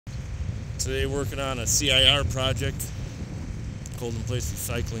Today working on a CIR project, cold in place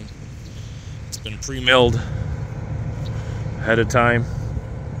recycling. It's been pre-milled ahead of time,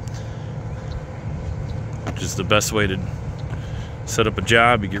 which is the best way to set up a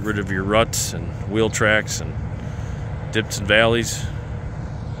job. You get rid of your ruts and wheel tracks and dips and valleys.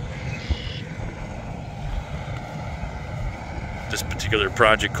 This particular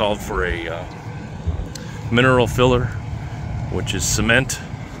project called for a mineral filler, which is cement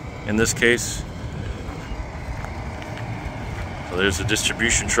in this case. So there's a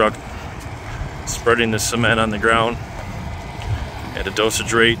distribution truck spreading the cement on the ground at a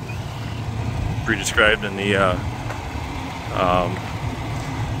dosage rate pre-described in the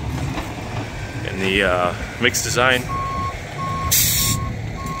mix design.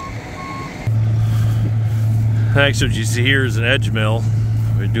 Next, what you see here is an edge mill.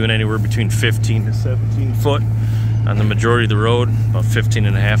 We're doing anywhere between 15 to 17 foot on the majority of the road, about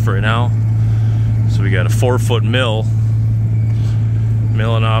 15.5 right now. So we got a 4-foot mill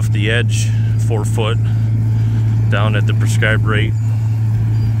milling off the edge 4 foot down at the prescribed rate,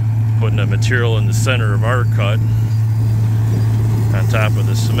 putting the material in the center of our cut on top of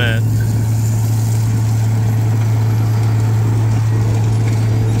the cement.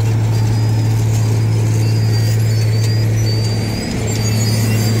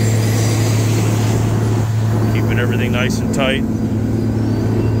 Everything nice and tight,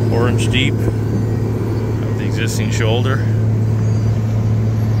 orange deep of the existing shoulder.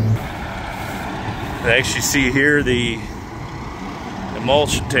 And as you see here, the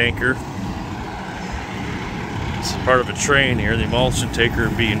emulsion tanker, it's part of a train here, the emulsion tanker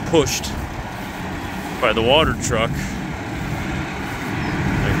being pushed by the water truck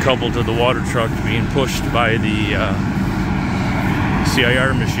and coupled to the water truck being pushed by the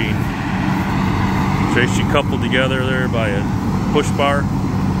CIR machine. They're actually coupled together there by a push bar.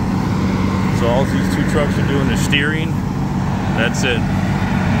 So all these two trucks are doing is steering. That's it.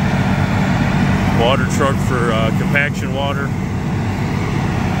 Water truck for compaction water.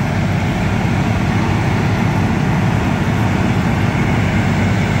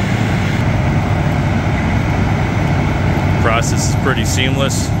 Process is pretty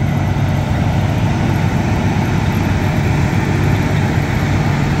seamless.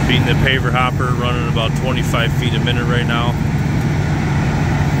 Feeding the paver hopper, running about 25 feet a minute right now.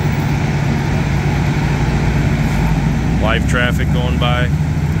 Live traffic going by.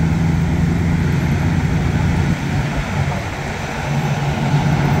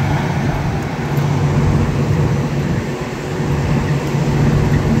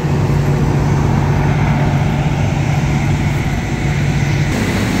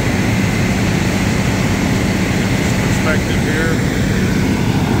 Perspective here.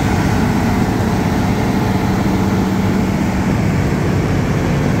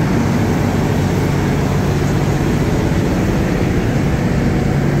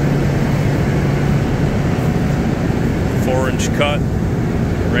 Cut,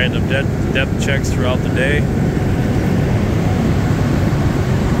 random depth checks throughout the day,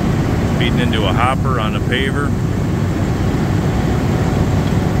 feeding into a hopper on a paver.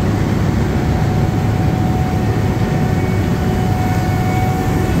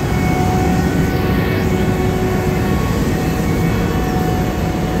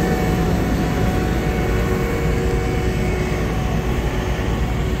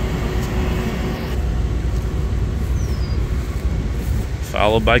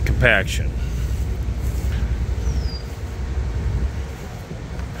 Followed by compaction.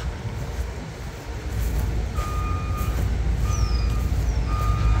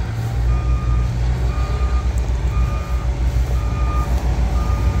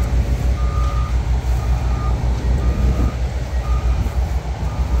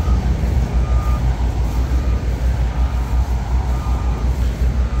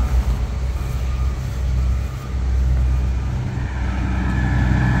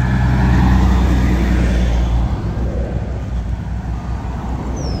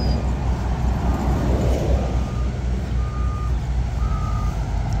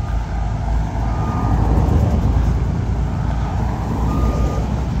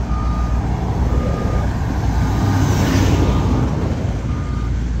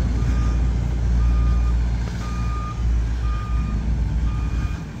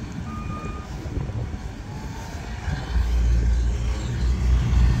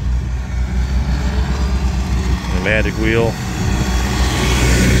 Pneumatic wheel.